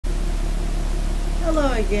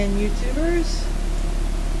Hello again, YouTubers.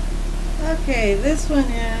 Okay, this one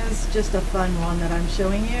is just a fun one that I'm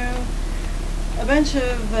showing you. A bunch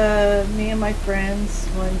of me and my friends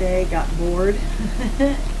one day got bored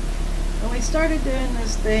and we started doing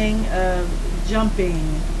this thing of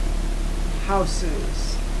jumping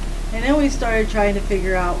houses. And then we started trying to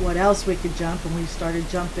figure out what else we could jump, and we started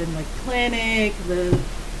jumping like Clinic, the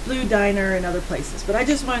Blue Diner, and other places. But I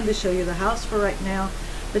just wanted to show you the house for right now.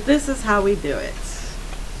 But this is how we do it.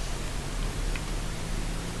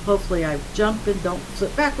 Hopefully I jump and don't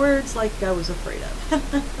flip backwards like I was afraid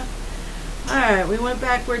of. Alright, we went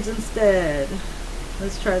backwards instead.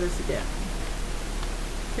 Let's try this again.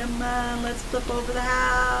 Come on, let's flip over the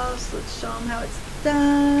house. Let's show them how it's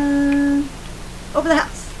done. Over the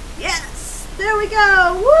house. Yes! There we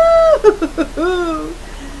go! Woo!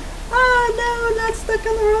 Oh no, not stuck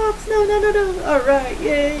on the rocks. No, no, no, no. Alright,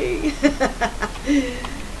 yay!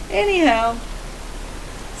 Anyhow,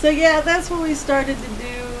 so yeah, that's what we started to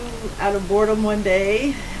do out of boredom one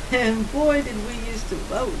day. And boy, did we used to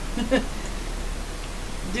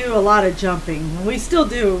do a lot of jumping. We still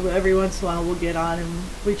do. Every once in a while we'll get on and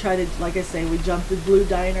we try to, like I say, we jump the Blue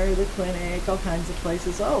Diner, the Clinic, all kinds of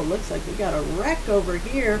places. Oh, looks like we got a wreck over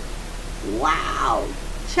here. Wow!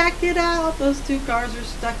 Check it out! Those two cars are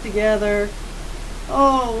stuck together.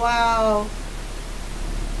 Oh, wow!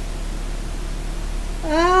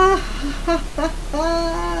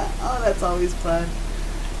 Oh, that's always fun.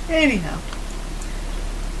 Anyhow,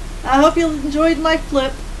 I hope you enjoyed my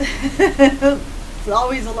flip. It's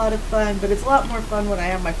always a lot of fun, but it's a lot more fun when I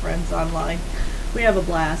have my friends online. We have a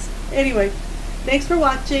blast. Anyway, thanks for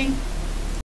watching.